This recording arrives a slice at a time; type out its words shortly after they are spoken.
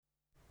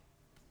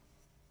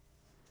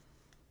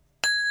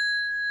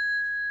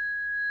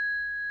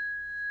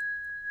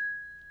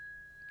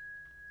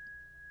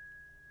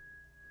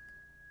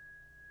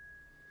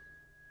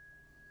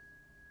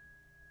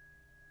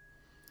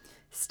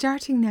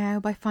Starting now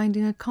by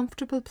finding a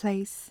comfortable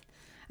place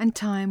and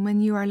time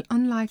when you are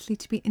unlikely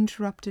to be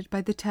interrupted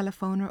by the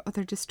telephone or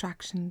other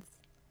distractions.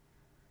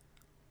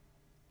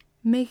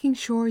 Making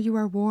sure you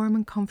are warm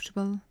and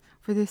comfortable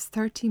for this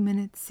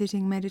 30-minute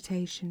sitting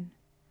meditation.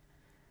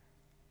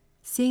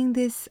 Seeing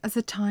this as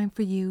a time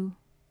for you,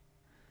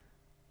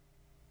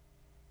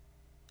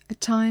 a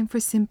time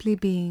for simply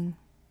being.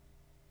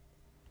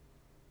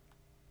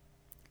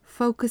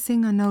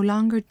 Focusing on no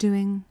longer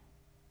doing,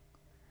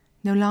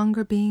 no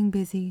longer being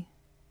busy,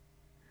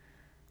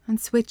 and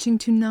switching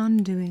to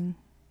non-doing.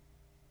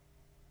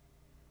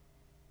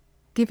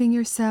 Giving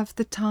yourself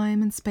the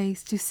time and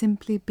space to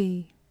simply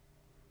be.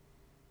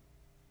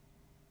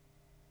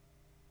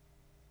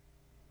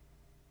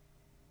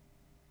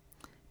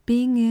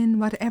 Being in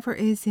whatever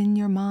is in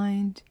your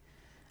mind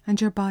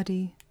and your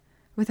body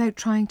without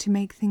trying to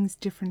make things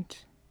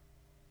different.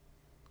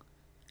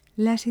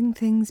 Letting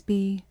things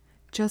be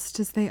just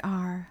as they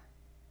are.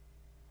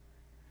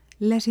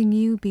 Letting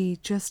you be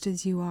just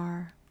as you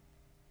are.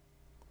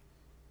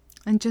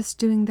 And just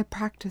doing the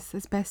practice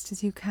as best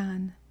as you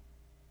can.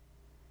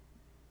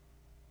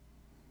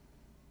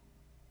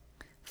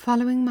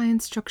 Following my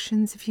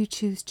instructions if you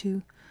choose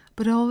to,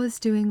 but always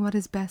doing what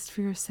is best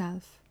for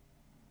yourself.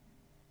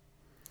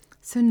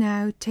 So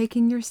now,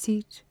 taking your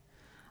seat,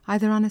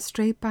 either on a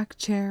straight back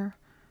chair,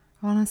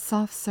 or on a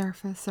soft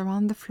surface, or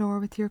on the floor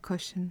with your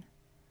cushion.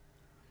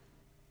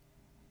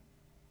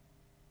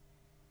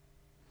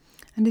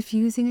 And if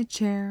using a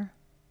chair,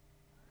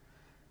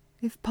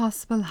 if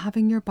possible,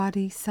 having your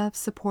body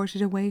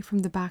self-supported away from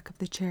the back of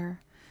the chair,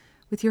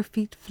 with your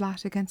feet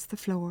flat against the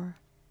floor.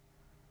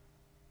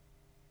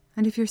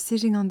 And if you're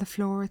sitting on the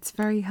floor, it's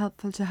very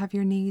helpful to have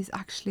your knees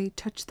actually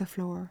touch the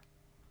floor.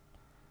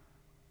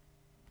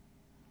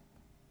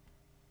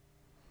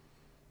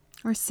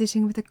 Or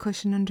sitting with a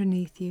cushion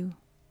underneath you,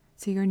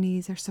 so your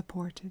knees are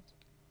supported.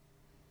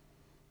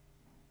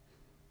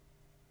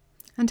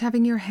 And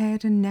having your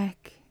head and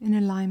neck in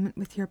alignment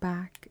with your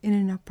back in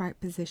an upright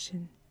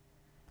position.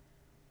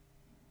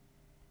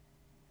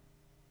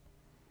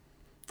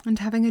 And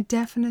having a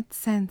definite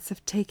sense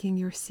of taking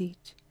your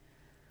seat,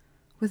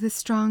 with a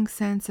strong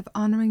sense of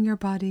honouring your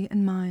body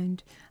and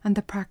mind and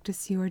the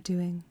practice you are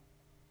doing.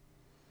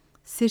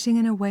 Sitting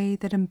in a way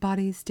that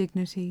embodies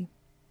dignity.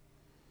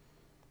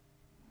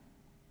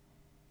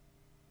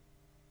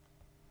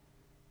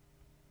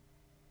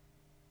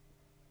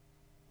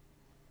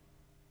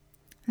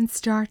 And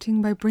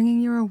starting by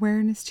bringing your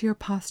awareness to your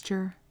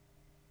posture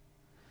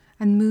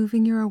and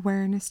moving your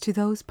awareness to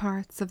those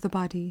parts of the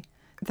body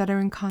that are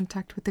in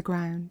contact with the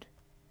ground.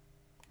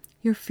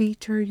 Your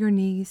feet or your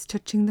knees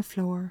touching the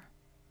floor.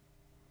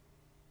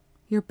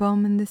 Your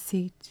bum in the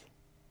seat.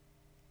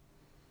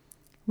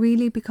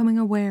 Really becoming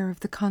aware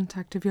of the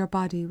contact of your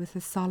body with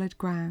the solid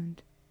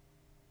ground.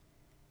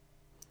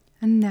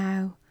 And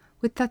now,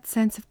 with that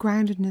sense of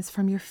groundedness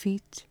from your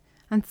feet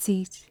and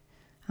seat,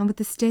 and with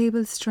the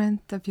stable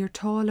strength of your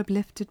tall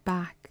uplifted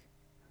back,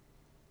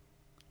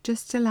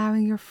 just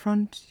allowing your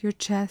front, your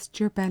chest,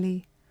 your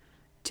belly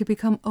to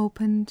become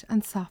opened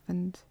and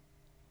softened.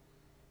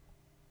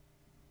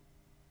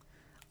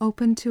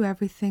 Open to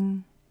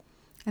everything,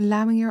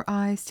 allowing your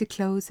eyes to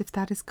close if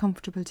that is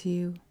comfortable to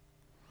you,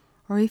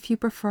 or if you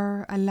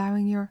prefer,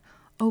 allowing your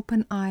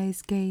open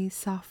eyes gaze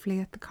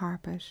softly at the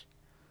carpet.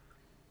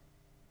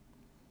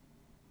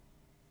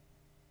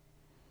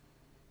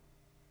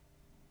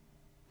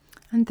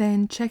 And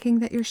then checking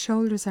that your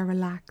shoulders are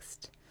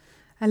relaxed,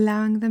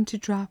 allowing them to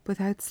drop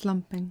without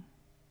slumping.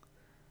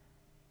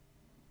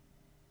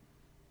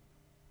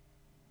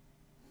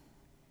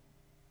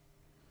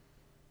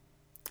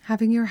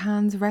 Having your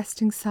hands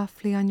resting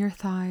softly on your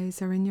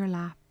thighs or in your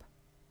lap.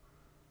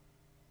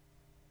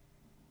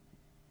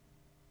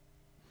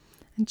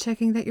 And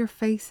checking that your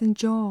face and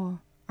jaw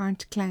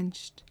aren't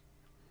clenched.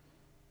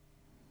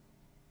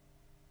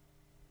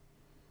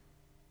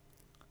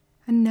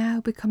 And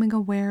now becoming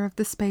aware of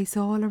the space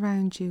all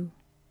around you,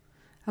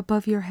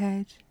 above your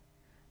head,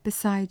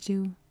 beside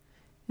you,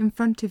 in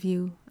front of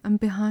you and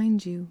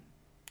behind you.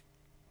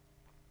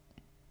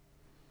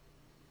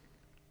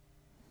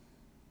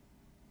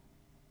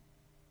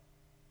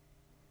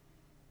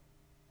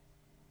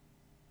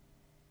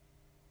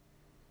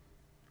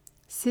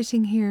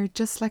 Sitting here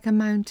just like a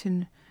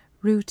mountain,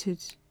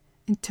 rooted,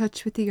 in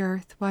touch with the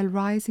earth while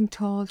rising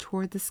tall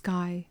toward the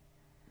sky,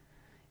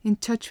 in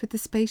touch with the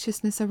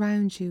spaciousness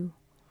around you,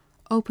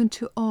 open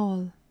to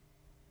all.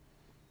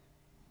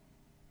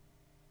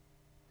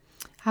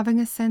 Having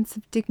a sense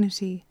of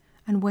dignity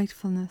and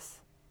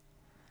wakefulness,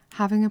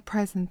 having a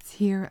presence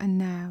here and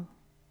now.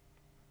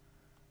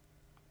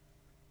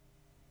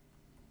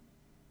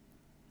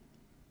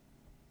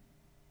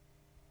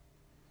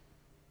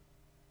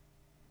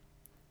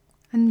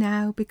 And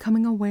now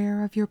becoming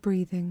aware of your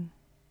breathing.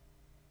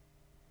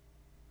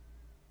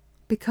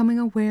 Becoming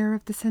aware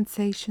of the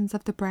sensations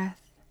of the breath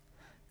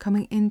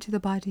coming into the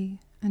body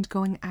and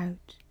going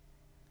out.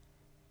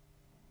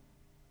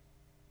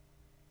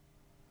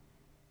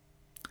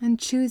 And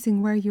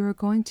choosing where you are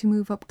going to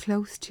move up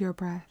close to your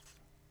breath.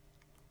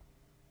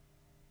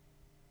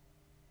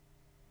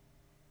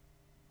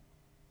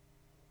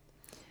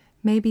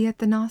 maybe at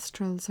the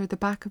nostrils or the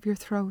back of your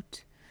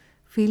throat,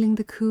 feeling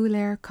the cool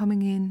air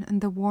coming in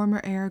and the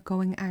warmer air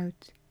going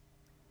out.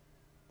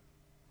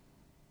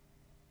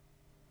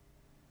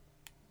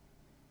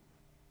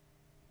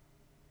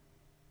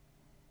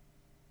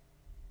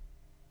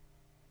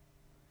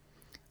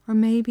 Or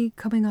maybe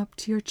coming up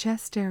to your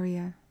chest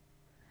area,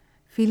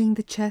 feeling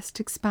the chest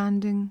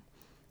expanding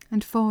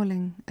and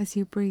falling as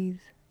you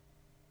breathe.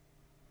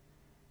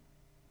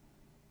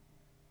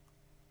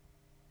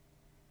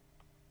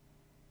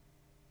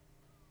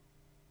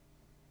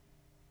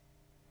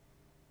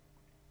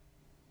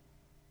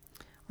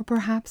 Or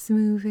perhaps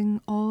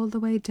moving all the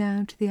way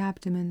down to the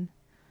abdomen,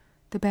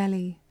 the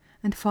belly,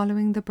 and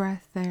following the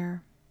breath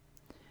there,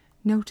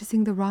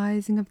 noticing the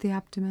rising of the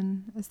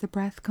abdomen as the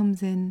breath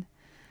comes in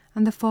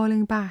and the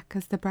falling back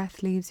as the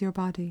breath leaves your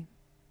body.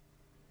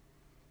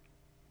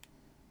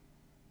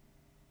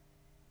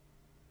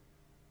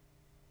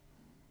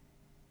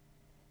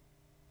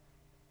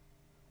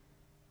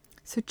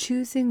 So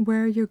choosing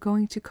where you're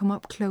going to come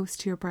up close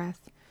to your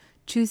breath,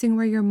 choosing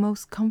where you're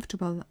most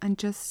comfortable, and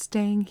just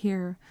staying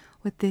here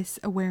with this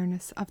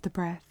awareness of the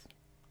breath.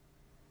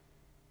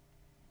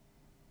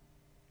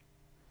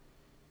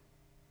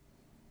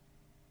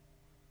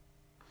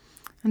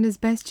 And as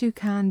best you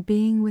can,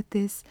 being with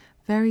this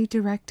very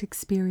direct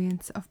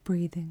experience of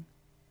breathing.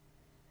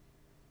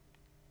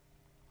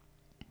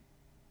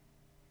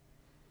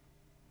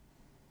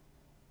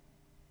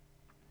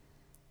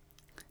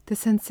 The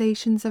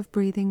sensations of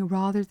breathing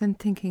rather than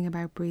thinking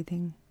about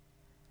breathing.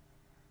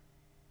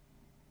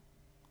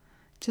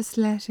 Just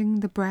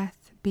letting the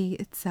breath be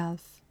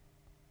itself.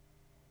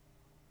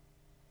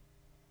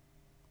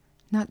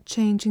 Not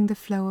changing the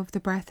flow of the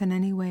breath in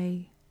any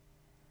way.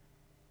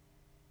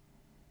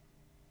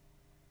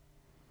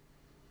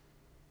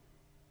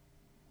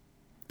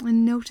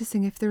 And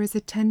noticing if there is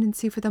a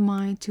tendency for the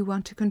mind to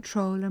want to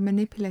control or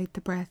manipulate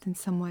the breath in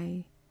some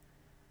way.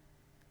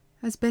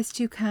 As best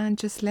you can,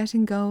 just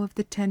letting go of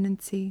the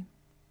tendency,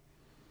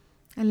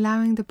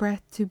 allowing the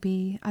breath to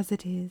be as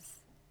it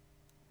is,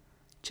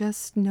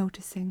 just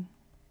noticing.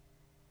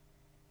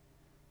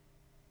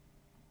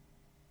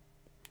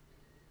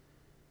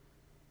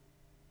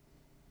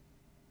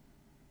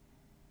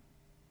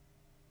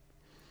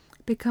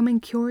 Becoming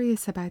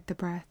curious about the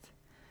breath,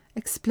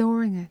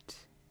 exploring it.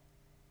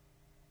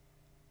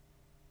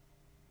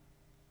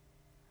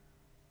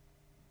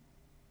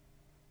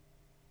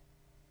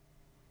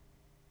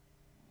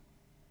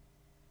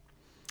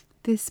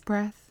 This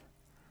breath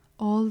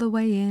all the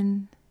way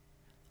in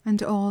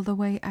and all the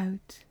way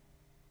out.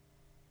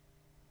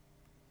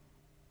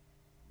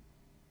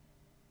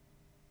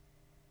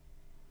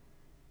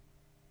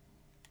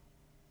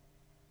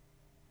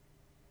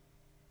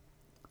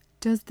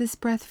 Does this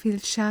breath feel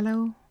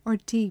shallow or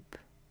deep?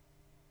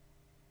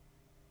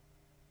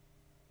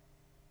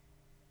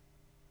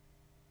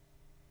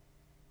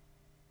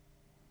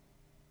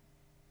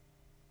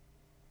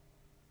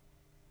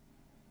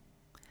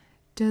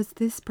 Does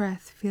this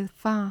breath feel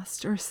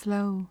fast or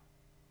slow?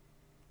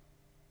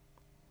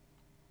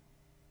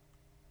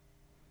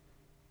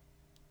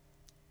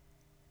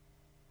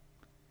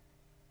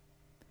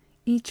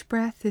 Each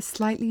breath is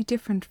slightly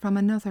different from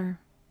another.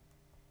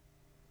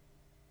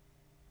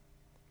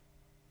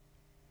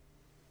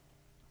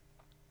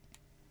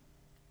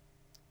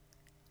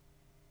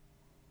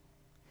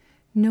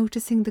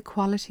 Noticing the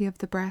quality of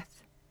the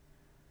breath,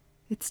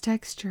 its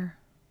texture.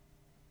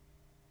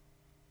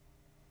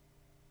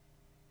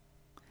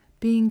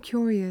 Being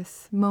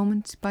curious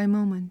moment by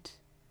moment.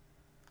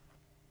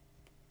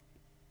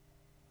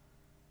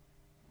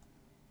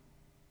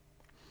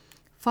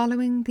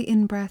 Following the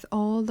in-breath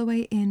all the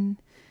way in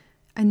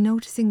and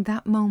noticing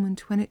that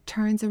moment when it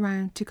turns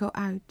around to go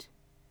out.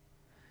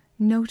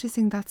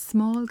 Noticing that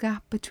small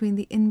gap between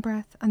the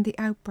in-breath and the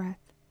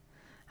out-breath,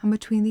 and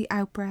between the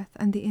out-breath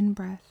and the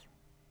in-breath.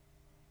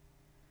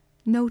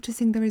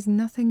 Noticing there is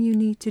nothing you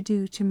need to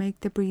do to make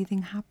the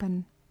breathing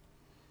happen.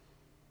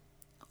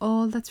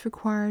 All that's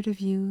required of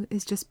you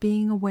is just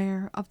being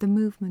aware of the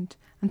movement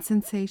and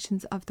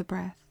sensations of the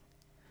breath,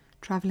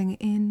 traveling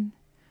in,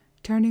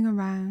 turning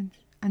around,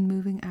 and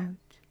moving out.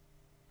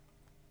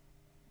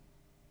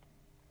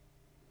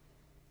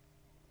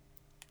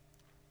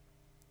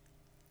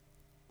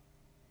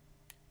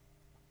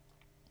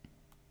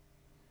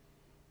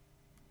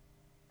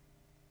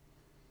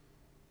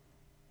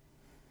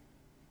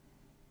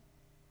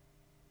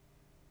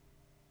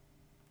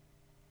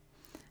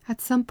 At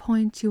some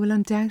point you will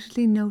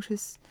undoubtedly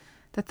notice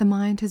that the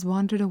mind has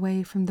wandered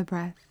away from the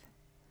breath.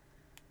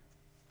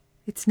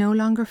 It's no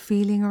longer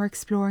feeling or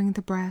exploring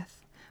the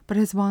breath, but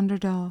has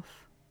wandered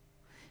off,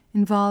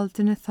 involved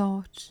in a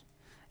thought,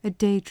 a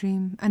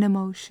daydream, an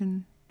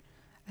emotion,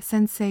 a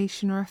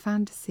sensation or a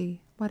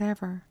fantasy,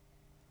 whatever.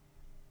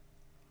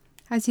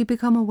 As you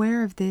become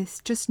aware of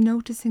this, just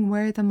noticing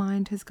where the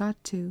mind has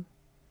got to,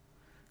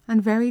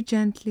 and very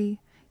gently,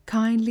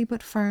 kindly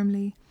but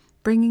firmly,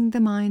 bringing the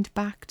mind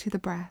back to the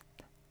breath,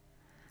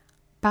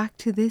 back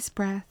to this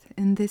breath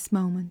in this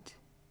moment,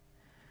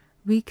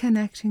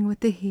 reconnecting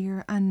with the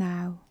here and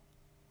now,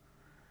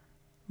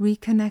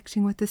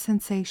 reconnecting with the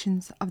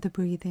sensations of the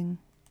breathing.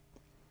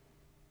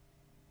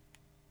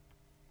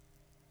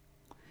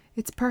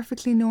 It's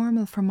perfectly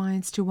normal for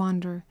minds to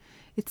wander.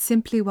 It's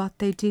simply what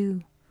they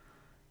do.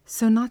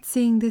 So not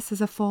seeing this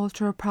as a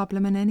fault or a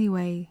problem in any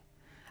way,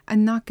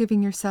 and not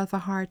giving yourself a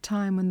hard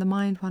time when the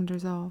mind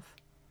wanders off,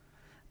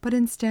 but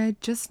instead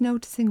just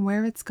noticing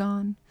where it's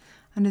gone,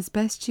 and as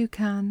best you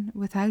can,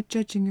 without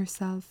judging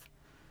yourself,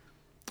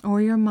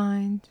 or your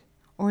mind,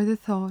 or the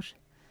thought,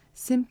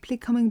 simply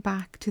coming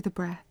back to the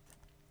breath.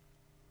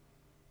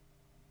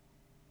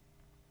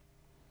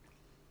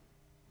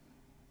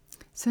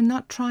 So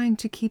not trying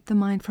to keep the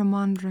mind from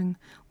wandering,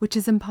 which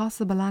is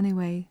impossible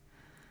anyway,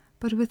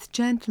 but with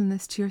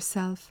gentleness to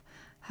yourself,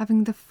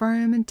 having the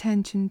firm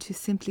intention to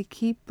simply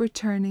keep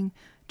returning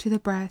to the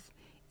breath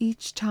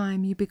each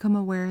time you become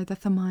aware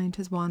that the mind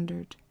has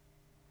wandered.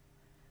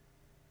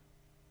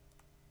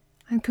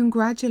 And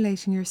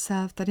congratulating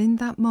yourself that in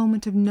that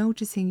moment of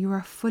noticing you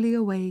are fully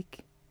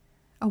awake,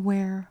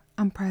 aware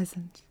and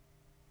present.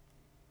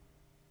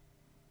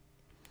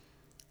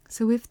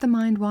 So if the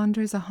mind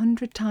wanders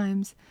 100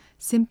 times,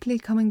 simply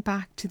coming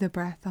back to the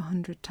breath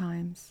 100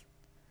 times.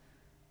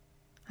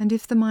 And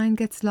if the mind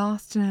gets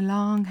lost in a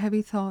long,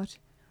 heavy thought,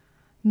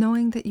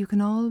 knowing that you can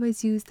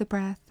always use the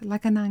breath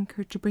like an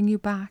anchor to bring you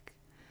back,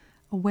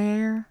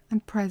 aware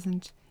and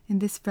present in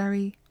this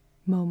very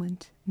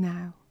moment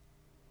now.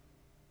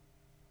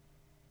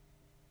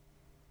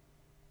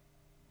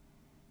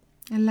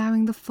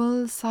 Allowing the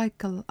full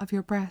cycle of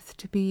your breath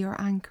to be your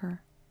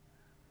anchor.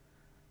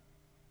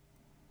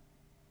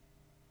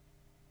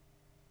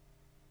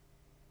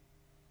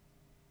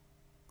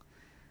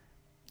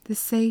 The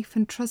safe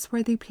and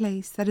trustworthy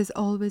place that is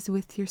always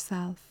with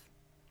yourself.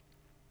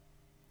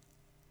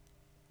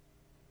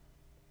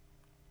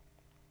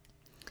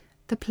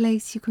 The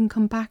place you can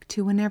come back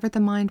to whenever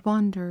the mind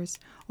wanders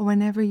or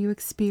whenever you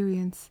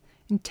experience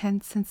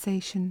intense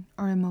sensation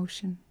or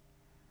emotion.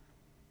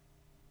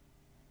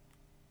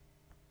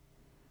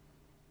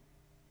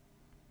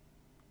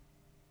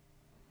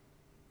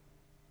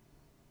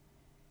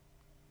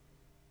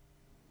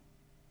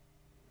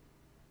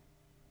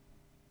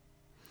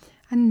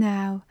 And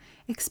now,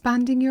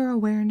 expanding your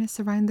awareness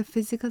around the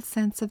physical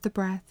sense of the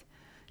breath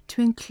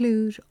to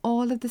include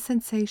all of the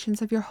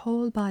sensations of your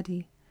whole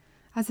body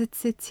as it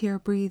sits here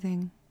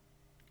breathing.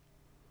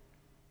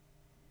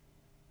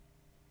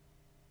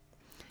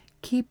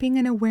 Keeping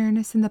an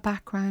awareness in the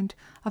background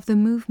of the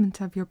movement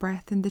of your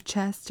breath in the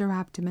chest or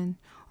abdomen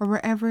or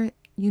wherever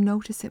you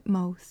notice it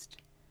most.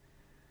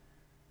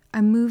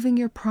 And moving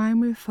your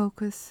primary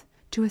focus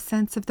to a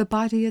sense of the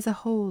body as a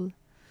whole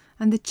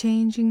and the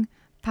changing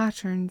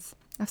patterns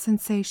of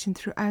sensation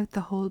throughout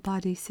the whole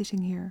body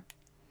sitting here.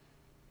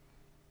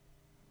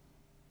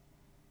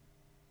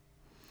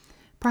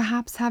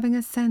 Perhaps having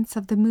a sense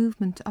of the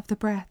movement of the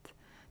breath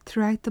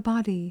throughout the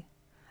body,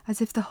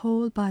 as if the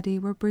whole body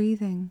were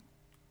breathing.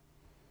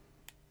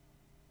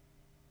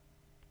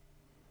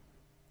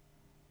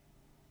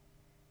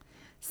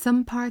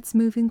 Some parts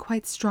moving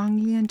quite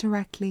strongly and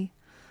directly,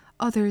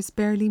 others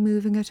barely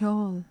moving at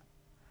all.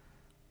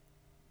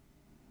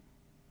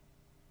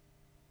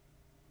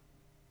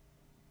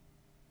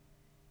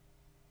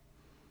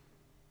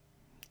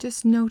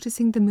 Just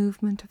noticing the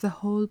movement of the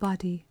whole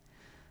body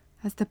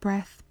as the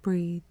breath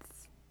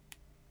breathes.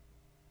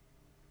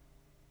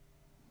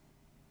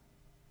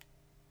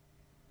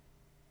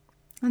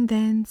 And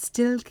then,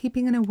 still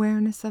keeping an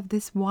awareness of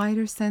this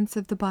wider sense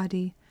of the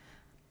body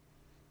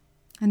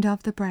and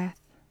of the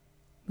breath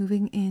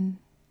moving in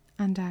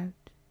and out.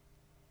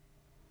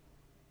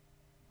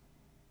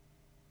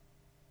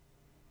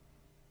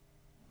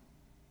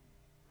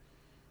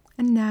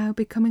 And now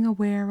becoming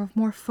aware of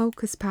more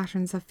focused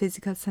patterns of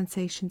physical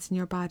sensations in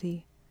your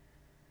body.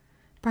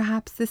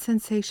 Perhaps the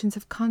sensations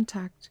of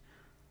contact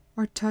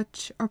or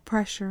touch or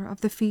pressure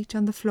of the feet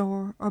on the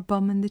floor or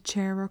bum in the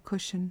chair or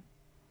cushion.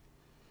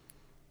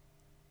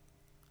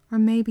 Or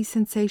maybe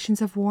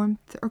sensations of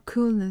warmth or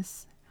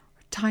coolness,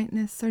 or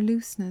tightness or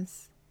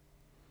looseness.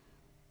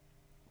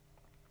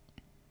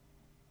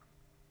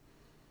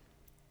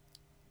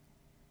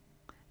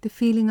 The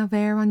feeling of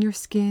air on your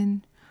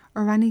skin,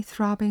 or any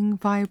throbbing,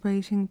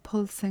 vibrating,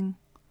 pulsing,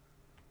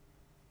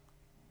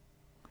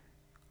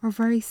 or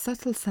very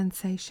subtle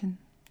sensation.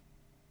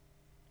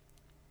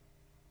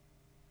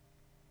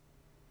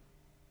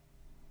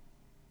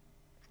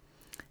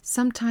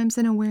 Sometimes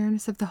an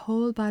awareness of the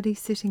whole body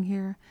sitting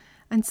here,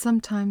 and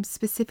sometimes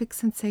specific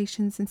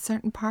sensations in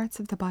certain parts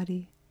of the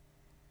body.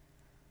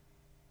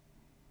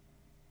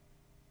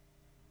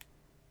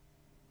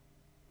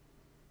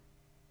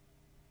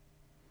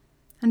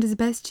 And as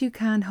best you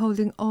can,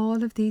 holding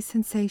all of these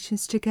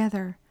sensations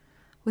together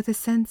with a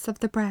sense of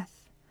the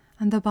breath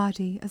and the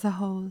body as a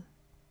whole.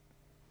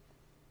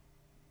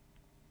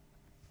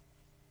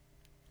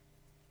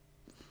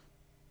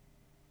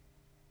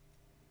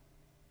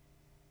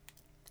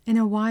 In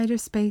a wider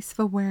space of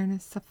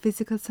awareness of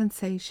physical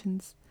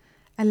sensations,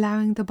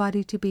 allowing the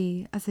body to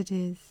be as it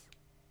is.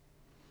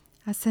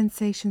 As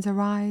sensations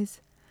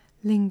arise,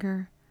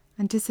 linger,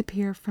 and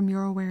disappear from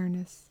your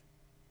awareness.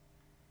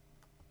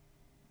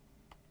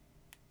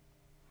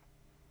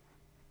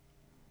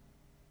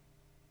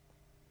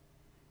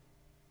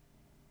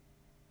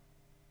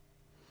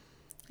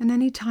 And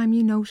any time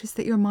you notice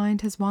that your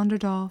mind has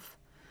wandered off,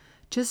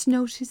 just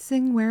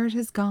noticing where it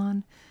has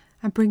gone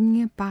and bringing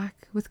it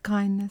back with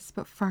kindness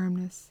but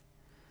firmness.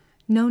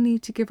 No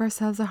need to give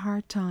ourselves a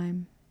hard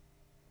time.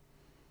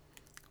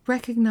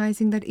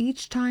 Recognizing that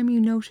each time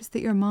you notice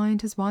that your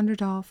mind has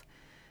wandered off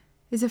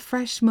is a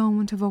fresh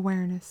moment of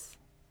awareness.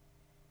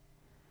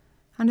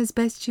 And as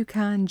best you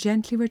can,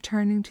 gently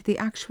returning to the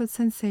actual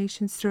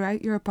sensations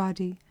throughout your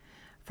body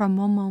from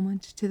one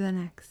moment to the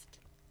next.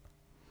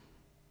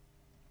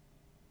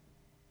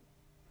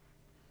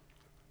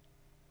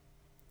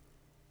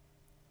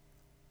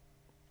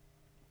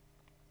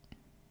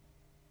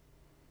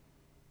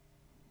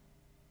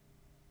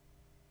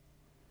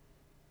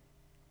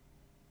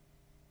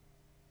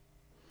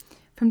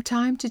 From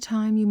time to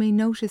time you may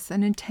notice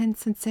an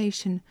intense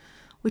sensation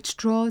which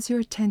draws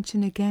your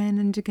attention again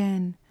and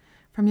again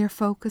from your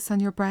focus on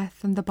your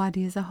breath and the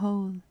body as a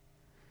whole.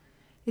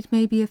 It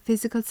may be a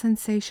physical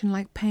sensation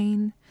like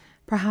pain,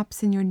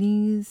 perhaps in your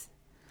knees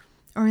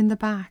or in the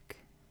back,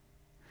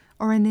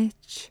 or an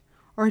itch,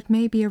 or it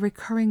may be a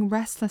recurring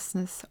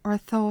restlessness or a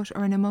thought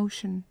or an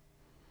emotion.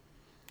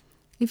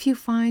 If you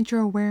find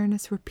your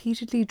awareness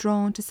repeatedly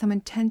drawn to some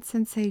intense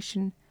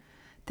sensation,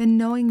 then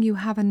knowing you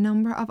have a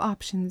number of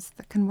options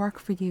that can work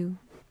for you.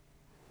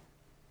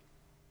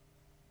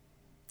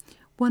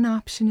 One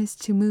option is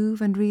to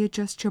move and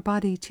readjust your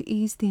body to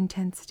ease the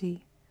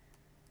intensity.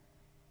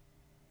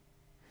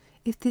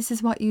 If this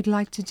is what you'd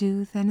like to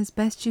do, then as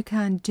best you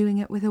can, doing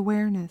it with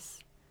awareness.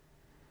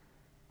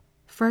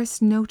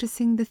 First,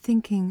 noticing the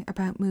thinking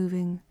about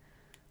moving,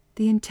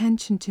 the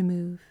intention to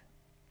move.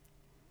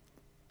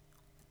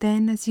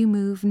 Then, as you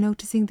move,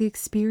 noticing the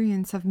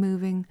experience of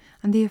moving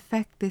and the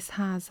effect this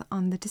has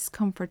on the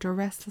discomfort or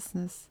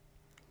restlessness.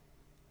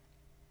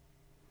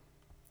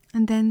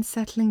 And then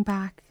settling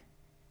back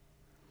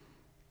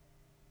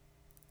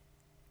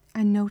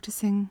and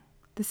noticing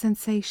the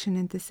sensation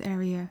in this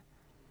area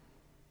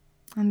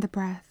and the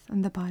breath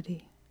and the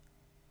body.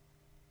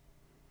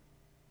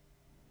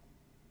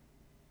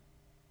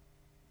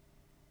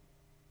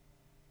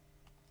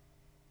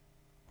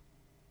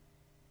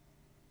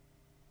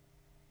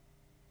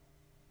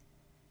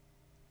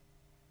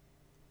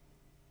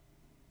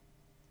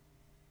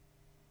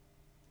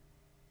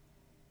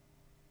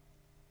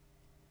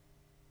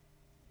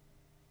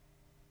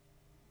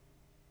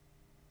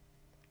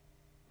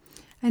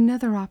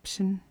 Another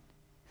option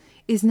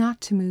is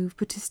not to move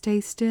but to stay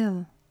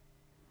still.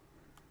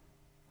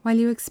 While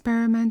you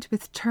experiment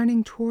with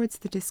turning towards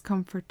the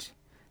discomfort,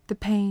 the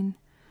pain,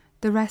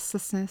 the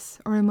restlessness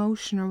or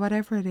emotion or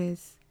whatever it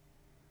is.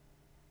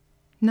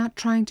 Not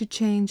trying to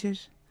change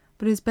it,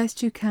 but as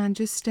best you can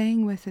just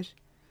staying with it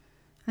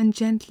and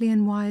gently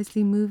and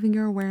wisely moving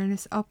your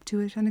awareness up to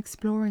it and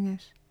exploring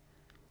it.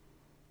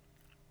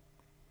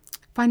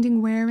 Finding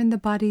where in the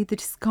body the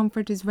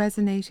discomfort is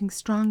resonating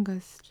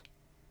strongest.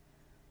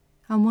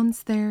 And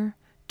once there,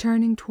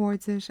 turning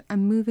towards it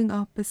and moving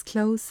up as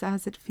close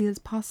as it feels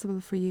possible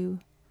for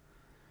you.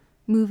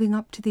 Moving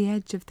up to the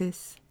edge of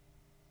this.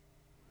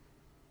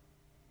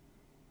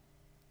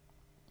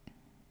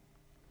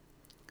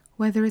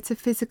 Whether it's a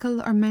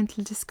physical or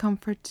mental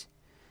discomfort,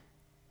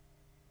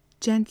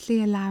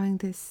 gently allowing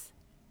this.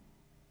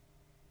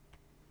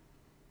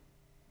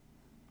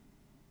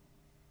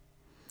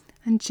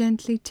 And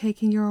gently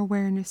taking your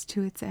awareness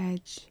to its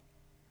edge.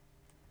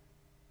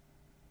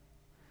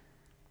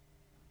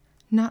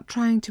 Not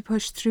trying to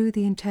push through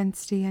the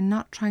intensity and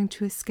not trying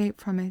to escape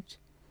from it.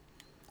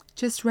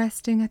 Just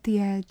resting at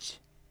the edge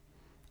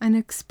and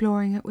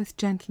exploring it with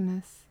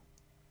gentleness.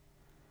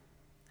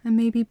 And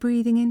maybe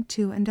breathing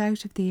into and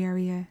out of the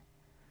area,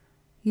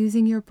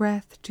 using your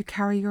breath to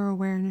carry your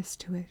awareness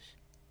to it.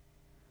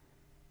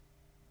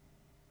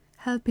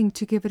 Helping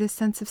to give it a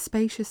sense of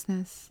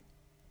spaciousness.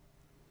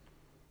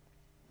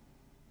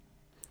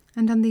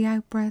 And on the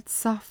out-breath,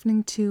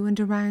 softening to and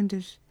around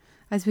it,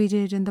 as we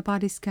did in the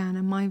body scan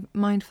and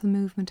mindful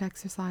movement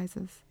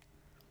exercises.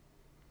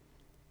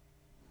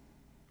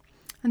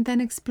 And then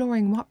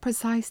exploring what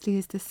precisely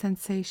is this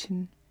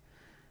sensation?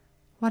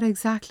 What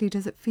exactly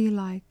does it feel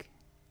like?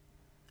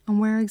 And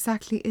where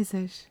exactly is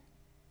it?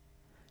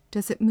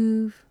 Does it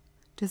move?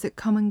 Does it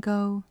come and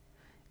go?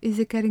 Is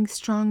it getting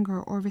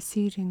stronger or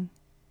receding?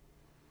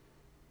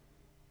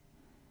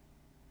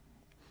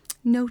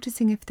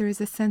 Noticing if there is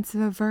a sense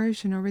of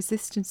aversion or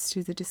resistance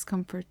to the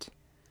discomfort.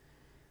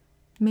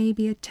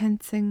 Maybe a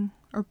tensing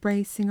or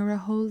bracing or a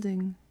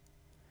holding.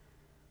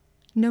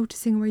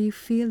 Noticing where you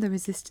feel the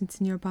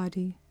resistance in your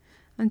body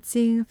and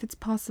seeing if it's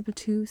possible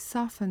to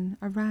soften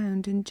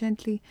around and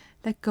gently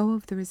let go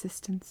of the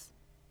resistance.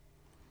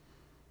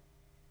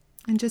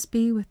 And just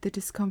be with the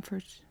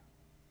discomfort.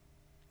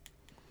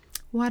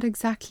 What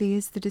exactly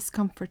is the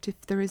discomfort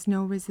if there is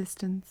no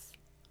resistance?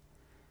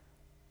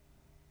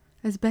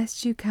 As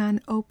best you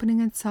can, opening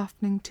and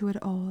softening to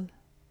it all.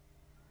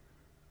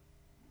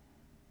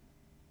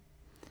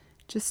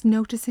 Just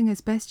noticing as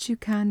best you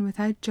can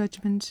without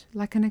judgment,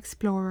 like an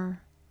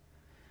explorer,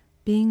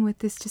 being with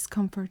this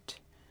discomfort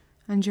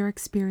and your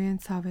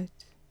experience of it,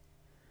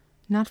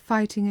 not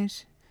fighting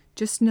it,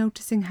 just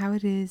noticing how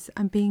it is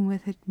and being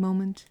with it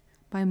moment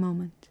by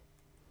moment.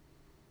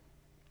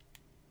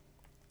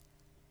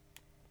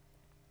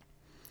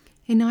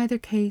 In either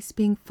case,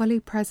 being fully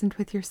present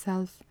with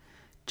yourself,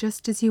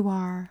 just as you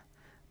are,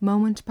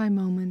 moment by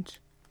moment,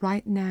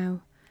 right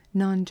now,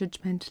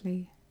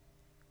 non-judgmentally.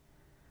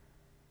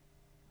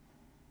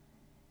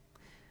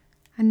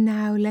 And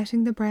now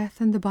letting the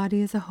breath and the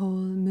body as a whole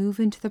move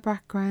into the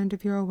background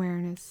of your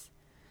awareness,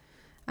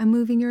 and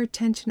moving your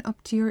attention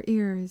up to your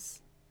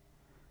ears,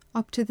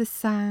 up to the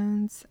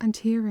sounds and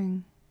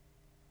hearing.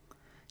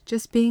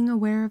 Just being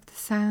aware of the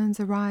sounds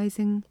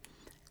arising,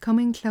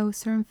 coming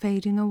closer and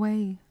fading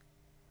away.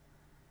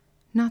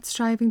 Not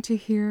striving to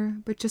hear,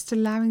 but just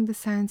allowing the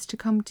sounds to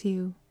come to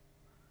you.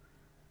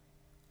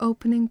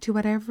 Opening to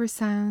whatever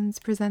sounds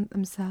present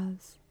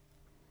themselves.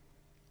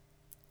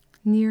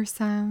 Near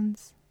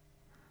sounds,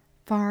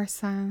 far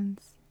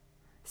sounds,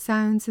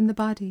 sounds in the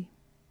body.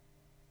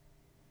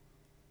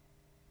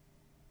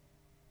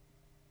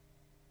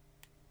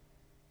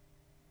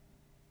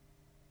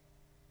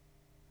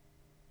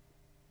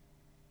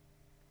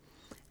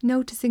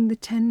 Noticing the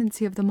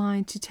tendency of the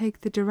mind to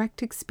take the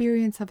direct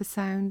experience of a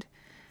sound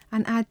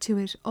and add to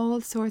it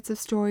all sorts of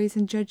stories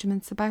and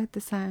judgments about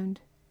the sound,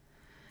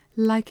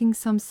 liking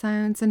some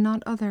sounds and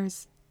not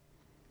others,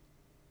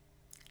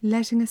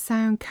 letting a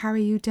sound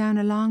carry you down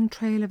a long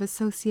trail of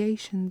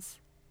associations.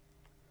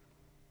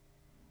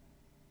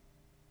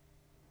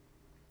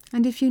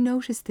 And if you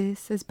notice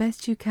this as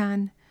best you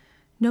can,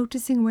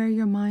 noticing where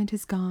your mind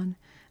has gone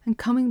and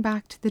coming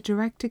back to the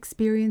direct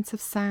experience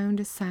of sound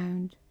as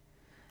sound,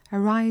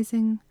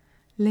 arising,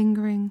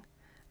 lingering,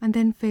 and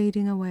then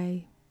fading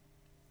away.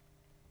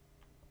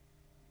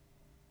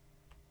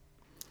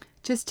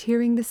 Just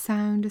hearing the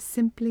sound as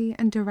simply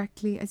and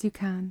directly as you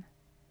can.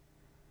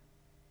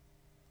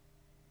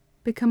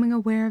 Becoming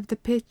aware of the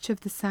pitch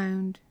of the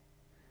sound,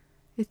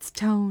 its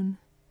tone,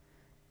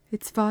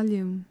 its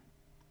volume,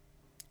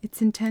 its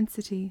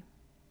intensity.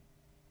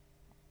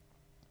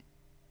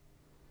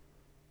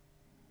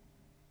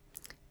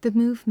 The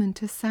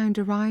movement as sound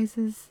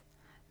arises,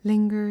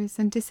 lingers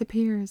and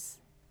disappears,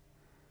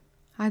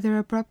 either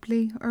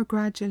abruptly or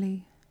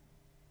gradually.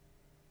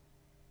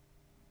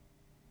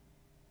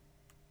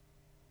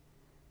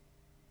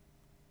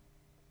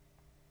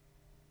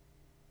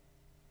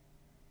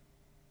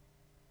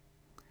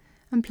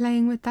 And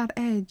playing with that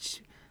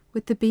edge,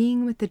 with the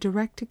being with the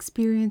direct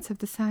experience of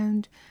the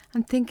sound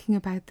and thinking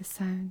about the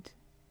sound.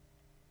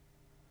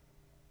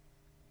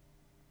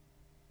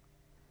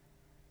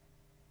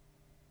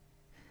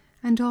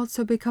 And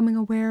also becoming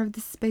aware of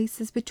the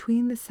spaces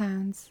between the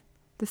sounds,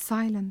 the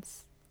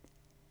silence.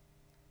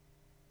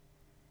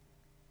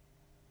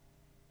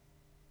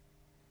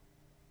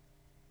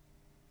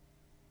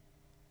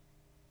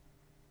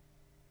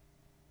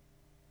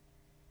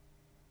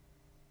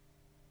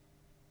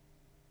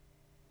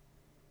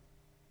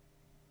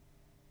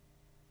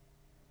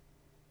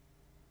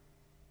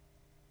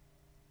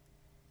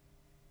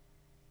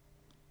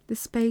 The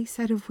space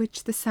out of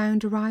which the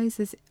sound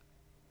arises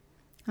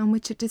and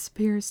which it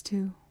disappears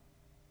to.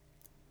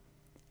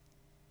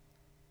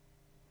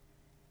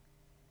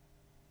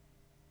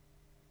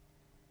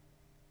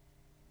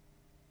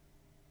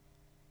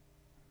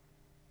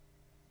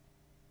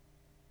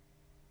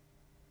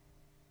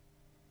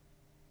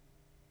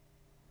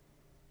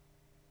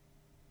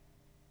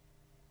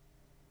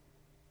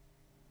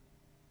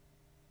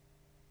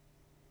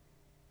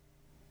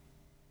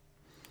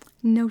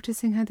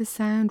 Noticing how the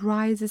sound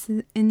rises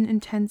in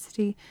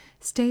intensity,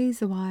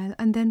 stays a while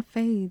and then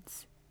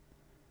fades,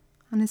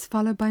 and is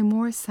followed by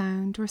more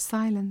sound or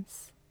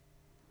silence.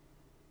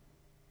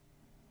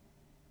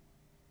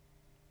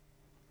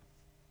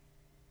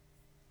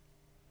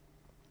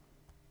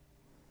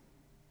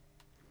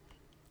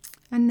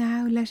 And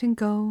now letting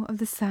go of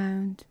the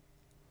sound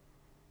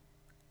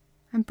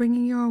and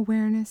bringing your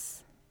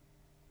awareness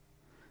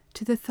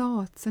to the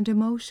thoughts and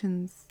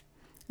emotions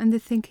and the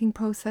thinking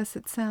process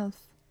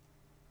itself.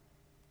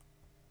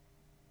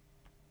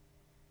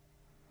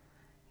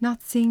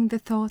 Not seeing the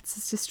thoughts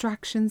as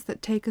distractions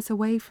that take us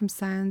away from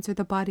sounds or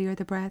the body or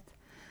the breath,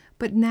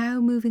 but now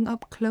moving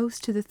up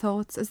close to the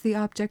thoughts as the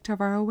object of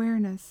our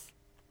awareness.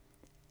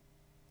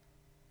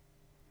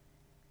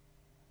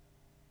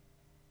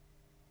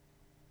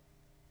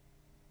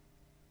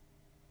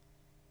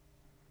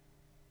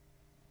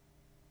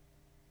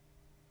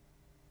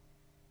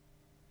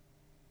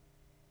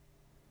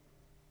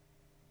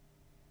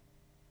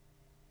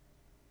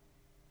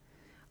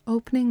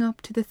 Opening up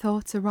to the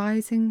thoughts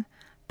arising,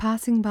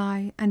 passing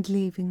by and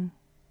leaving.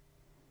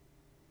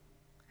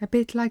 A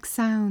bit like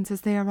sounds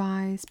as they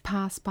arise,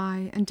 pass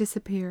by and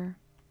disappear.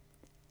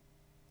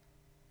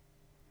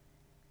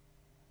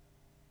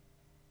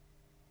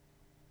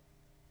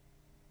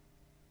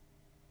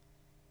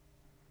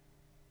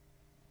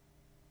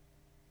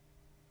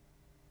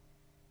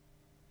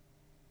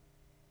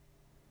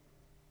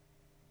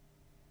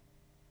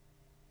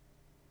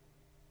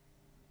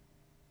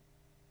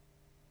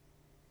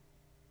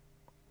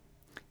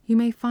 You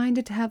may find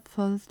it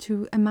helpful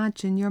to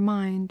imagine your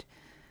mind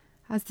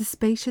as the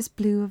spacious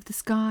blue of the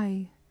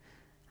sky,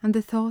 and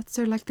the thoughts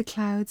are like the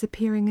clouds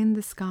appearing in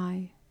the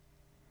sky.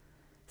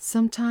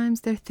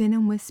 Sometimes they're thin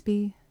and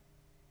wispy,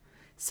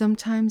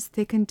 sometimes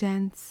thick and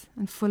dense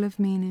and full of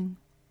meaning,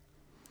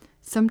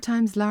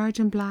 sometimes large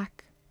and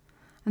black,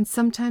 and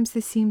sometimes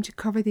they seem to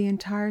cover the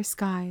entire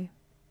sky.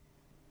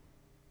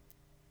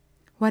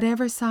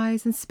 Whatever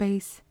size and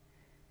space,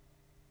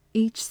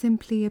 each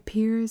simply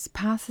appears,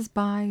 passes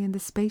by in the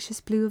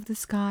spacious blue of the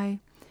sky,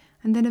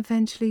 and then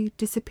eventually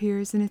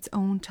disappears in its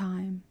own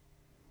time.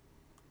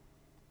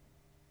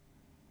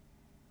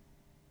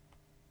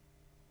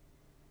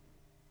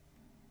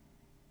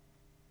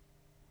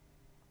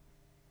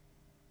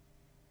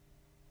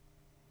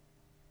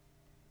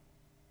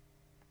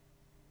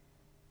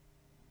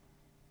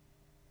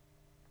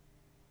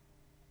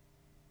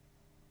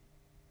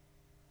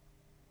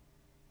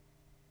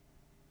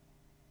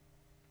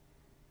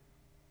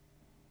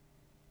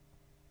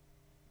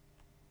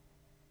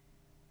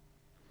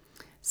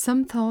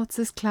 Some thoughts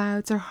as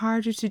clouds are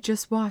harder to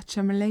just watch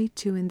and relate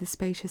to in the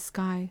spacious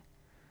sky.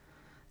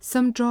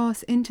 Some draw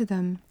us into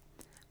them.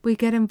 We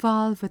get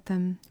involved with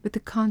them, with the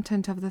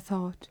content of the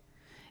thought.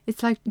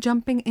 It's like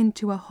jumping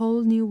into a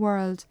whole new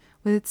world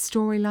with its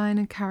storyline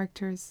and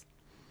characters.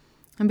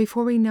 And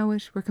before we know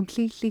it, we're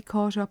completely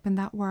caught up in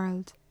that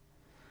world.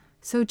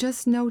 So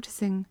just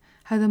noticing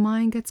how the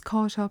mind gets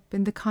caught up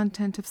in the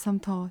content of some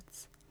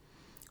thoughts,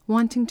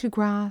 wanting to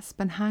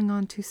grasp and hang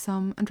on to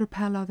some and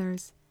repel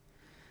others,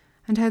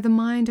 and how the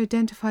mind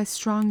identifies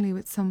strongly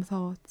with some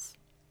thoughts.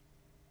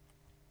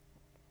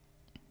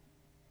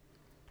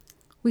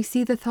 We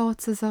see the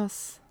thoughts as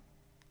us.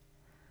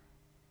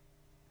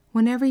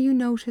 Whenever you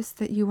notice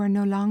that you are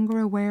no longer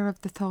aware of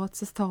the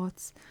thoughts as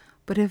thoughts,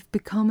 but have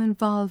become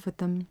involved with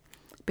them,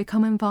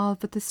 become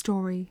involved with the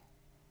story,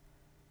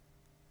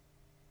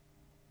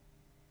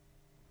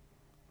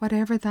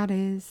 whatever that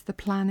is, the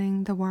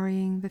planning, the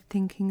worrying, the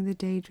thinking, the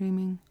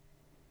daydreaming,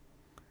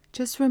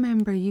 just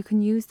remember you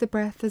can use the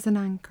breath as an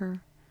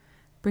anchor,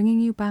 bringing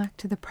you back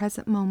to the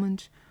present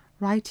moment,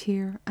 right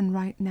here and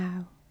right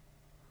now.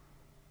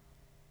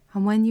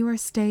 And when you are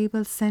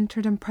stable,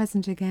 centered and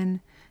present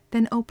again,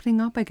 then opening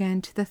up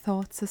again to the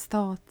thoughts as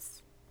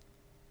thoughts.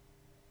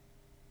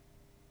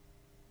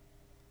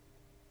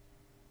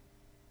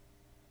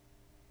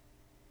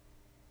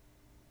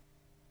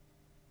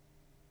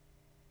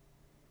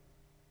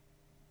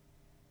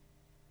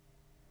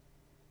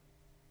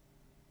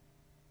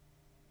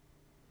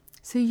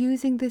 So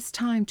using this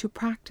time to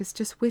practice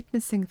just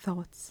witnessing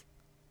thoughts,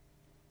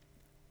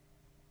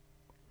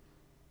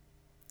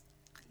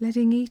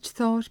 letting each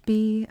thought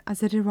be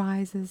as it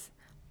arises,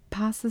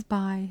 passes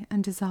by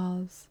and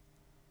dissolves.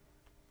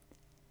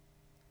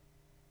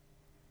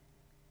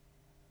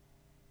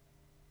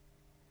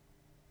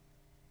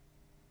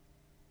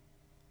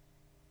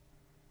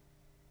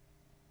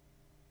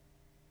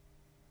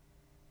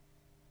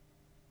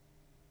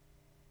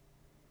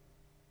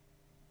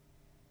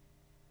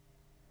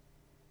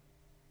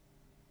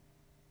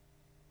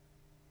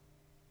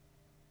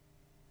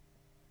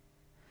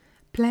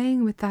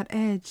 Playing with that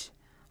edge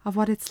of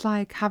what it's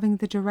like having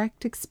the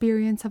direct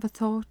experience of a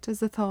thought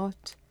as a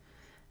thought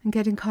and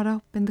getting caught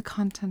up in the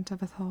content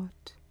of a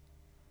thought.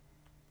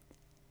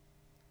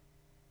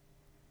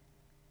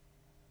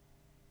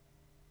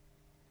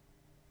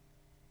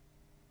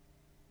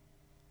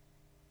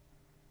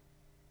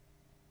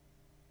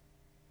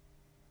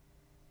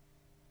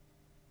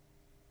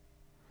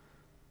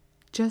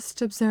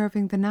 Just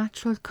observing the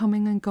natural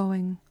coming and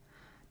going,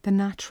 the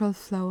natural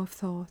flow of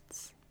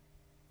thoughts.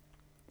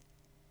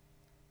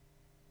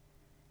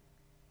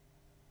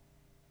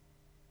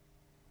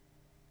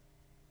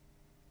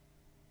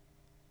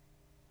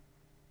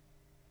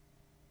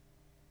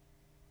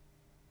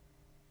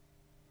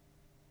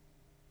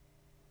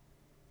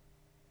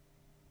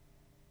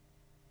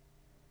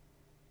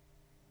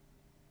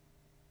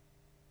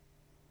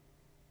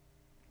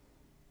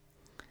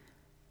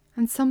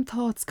 And some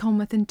thoughts come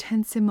with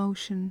intense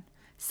emotion,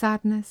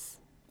 sadness,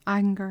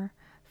 anger,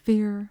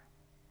 fear,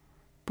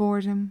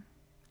 boredom,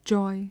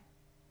 joy,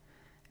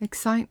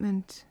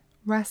 excitement,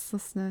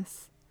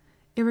 restlessness,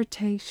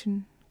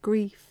 irritation,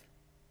 grief.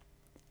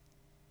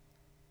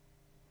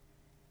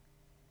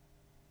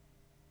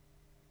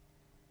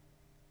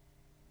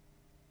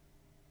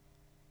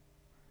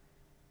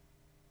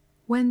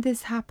 When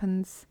this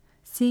happens,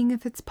 seeing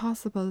if it's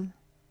possible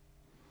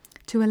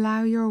to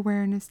allow your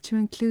awareness to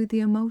include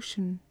the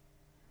emotion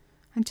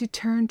and to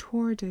turn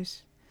toward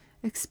it,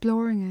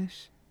 exploring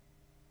it,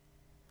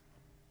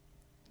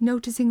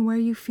 noticing where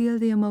you feel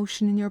the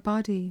emotion in your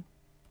body.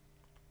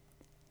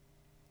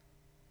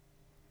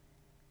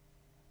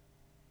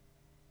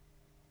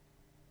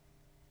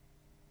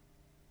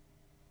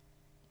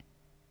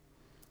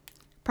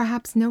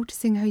 Perhaps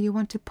noticing how you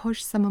want to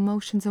push some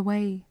emotions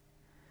away,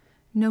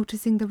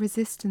 noticing the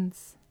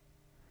resistance,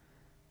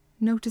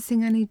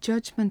 noticing any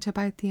judgment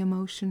about the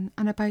emotion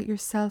and about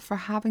yourself for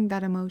having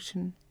that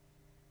emotion.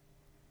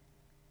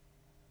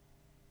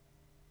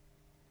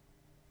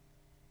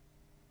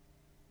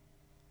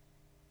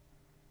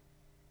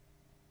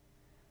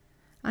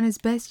 and as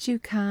best you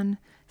can,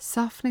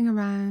 softening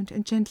around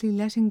and gently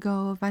letting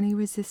go of any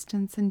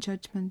resistance and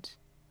judgment.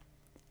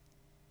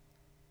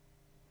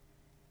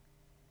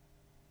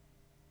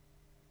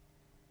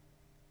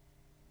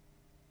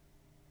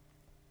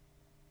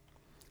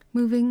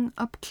 Moving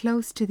up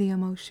close to the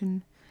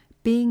emotion,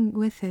 being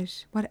with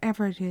it,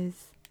 whatever it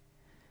is,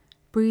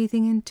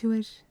 breathing into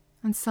it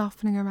and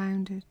softening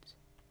around it.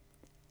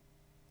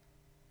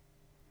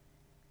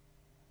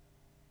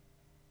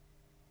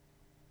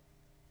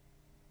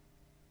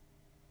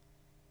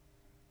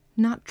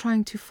 Not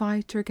trying to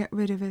fight or get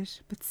rid of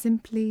it, but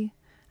simply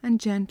and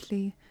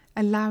gently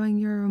allowing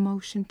your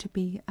emotion to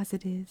be as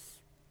it is.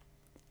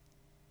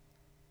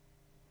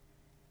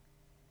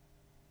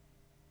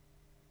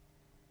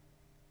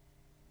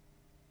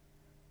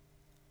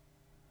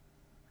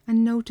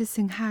 And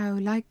noticing how,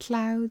 like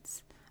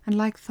clouds and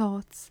like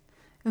thoughts,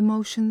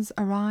 emotions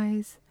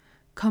arise,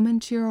 come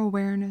into your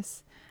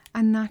awareness,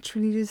 and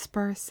naturally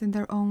disperse in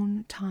their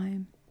own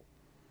time.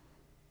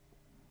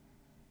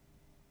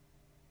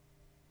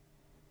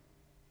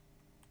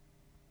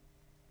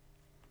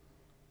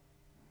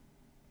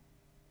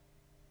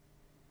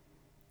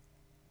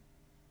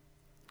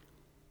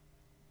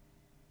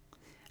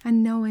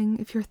 And knowing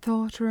if your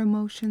thought or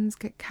emotions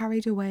get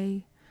carried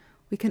away,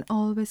 we can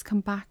always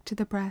come back to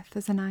the breath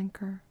as an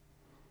anchor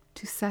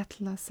to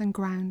settle us and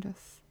ground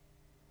us.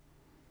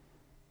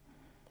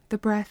 The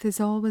breath is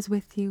always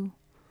with you,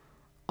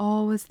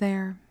 always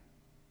there.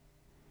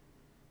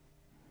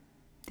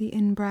 The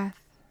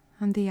in-breath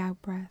and the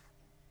out-breath.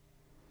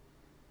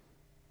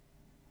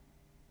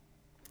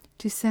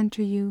 To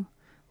center you,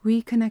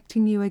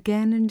 reconnecting you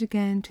again and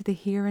again to the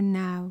here and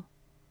now.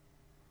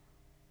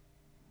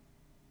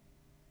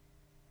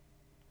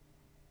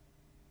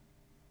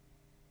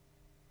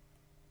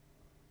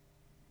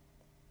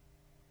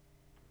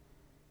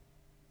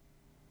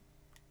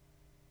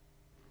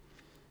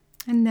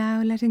 And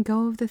now letting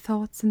go of the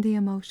thoughts and the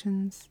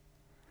emotions,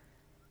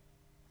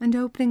 and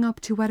opening up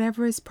to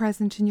whatever is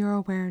present in your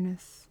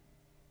awareness.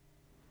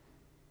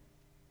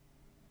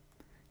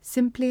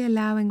 Simply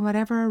allowing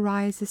whatever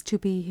arises to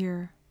be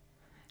here,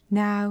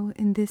 now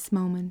in this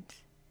moment.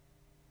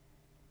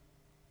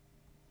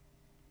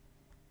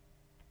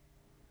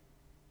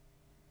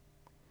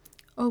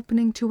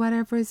 Opening to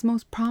whatever is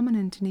most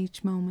prominent in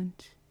each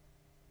moment.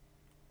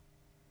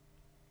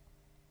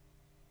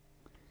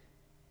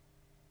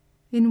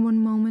 In one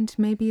moment,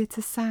 maybe it's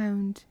a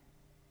sound.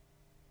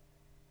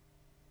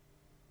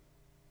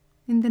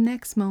 In the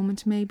next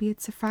moment, maybe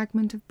it's a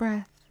fragment of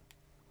breath,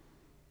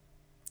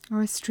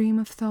 or a stream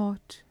of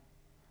thought,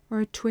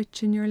 or a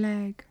twitch in your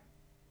leg.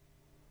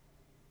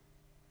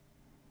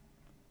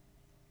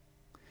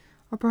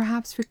 Or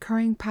perhaps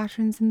recurring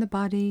patterns in the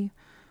body,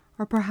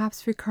 or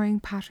perhaps recurring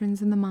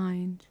patterns in the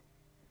mind.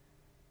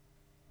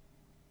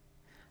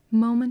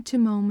 Moment to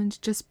moment,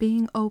 just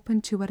being open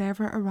to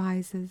whatever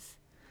arises.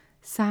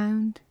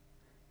 Sound,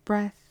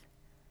 breath,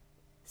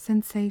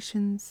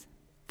 sensations,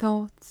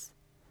 thoughts,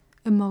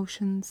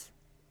 emotions,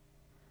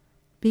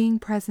 being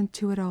present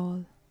to it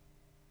all.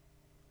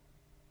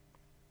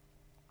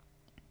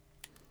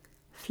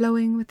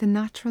 Flowing with the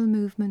natural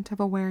movement of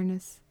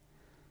awareness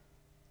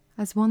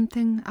as one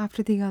thing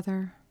after the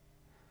other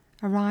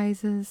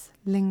arises,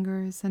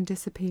 lingers, and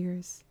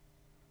disappears.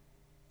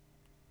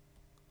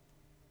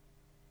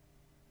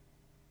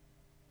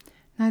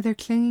 Neither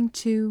clinging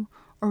to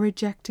or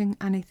rejecting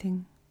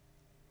anything,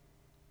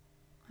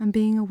 and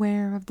being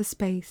aware of the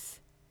space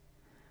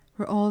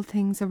where all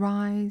things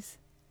arise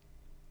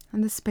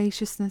and the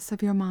spaciousness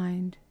of your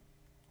mind.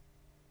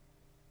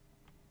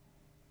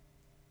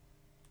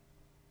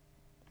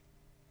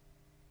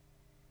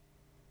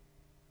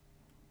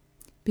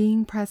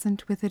 Being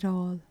present with it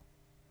all.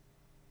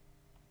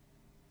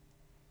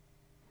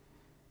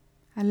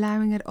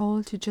 Allowing it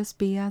all to just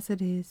be as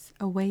it is,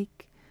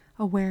 awake,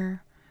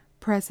 aware,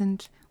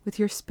 present with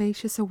your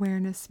spacious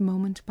awareness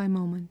moment by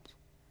moment.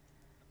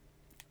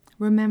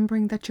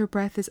 Remembering that your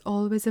breath is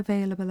always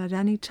available at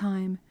any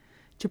time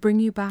to bring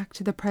you back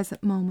to the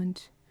present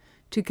moment,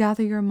 to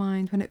gather your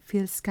mind when it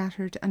feels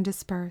scattered and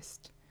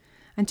dispersed,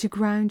 and to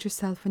ground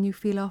yourself when you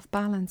feel off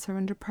balance or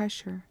under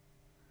pressure.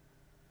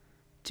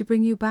 To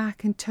bring you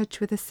back in touch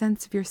with a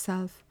sense of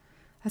yourself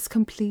as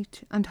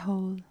complete and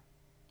whole.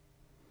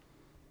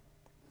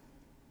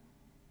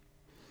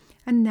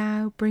 And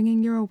now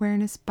bringing your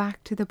awareness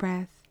back to the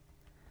breath,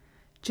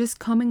 just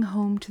coming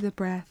home to the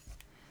breath,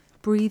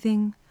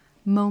 breathing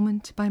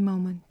moment by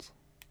moment,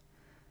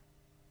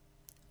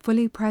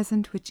 fully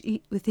present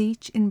with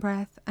each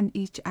in-breath and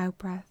each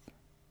out-breath.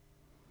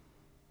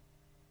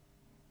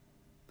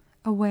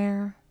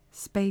 Aware,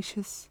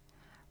 spacious,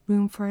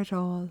 room for it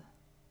all.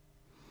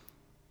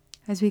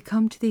 As we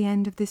come to the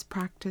end of this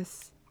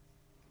practice,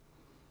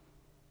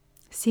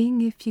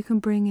 seeing if you can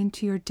bring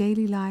into your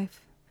daily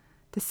life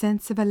the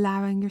sense of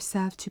allowing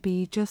yourself to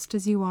be just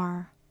as you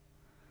are,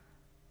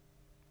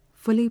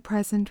 fully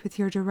present with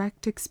your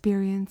direct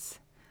experience,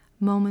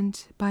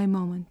 moment by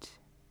moment,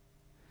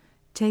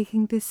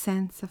 taking this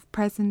sense of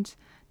present,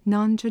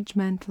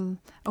 non-judgmental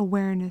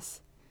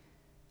awareness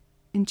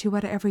into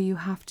whatever you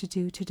have to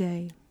do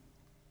today.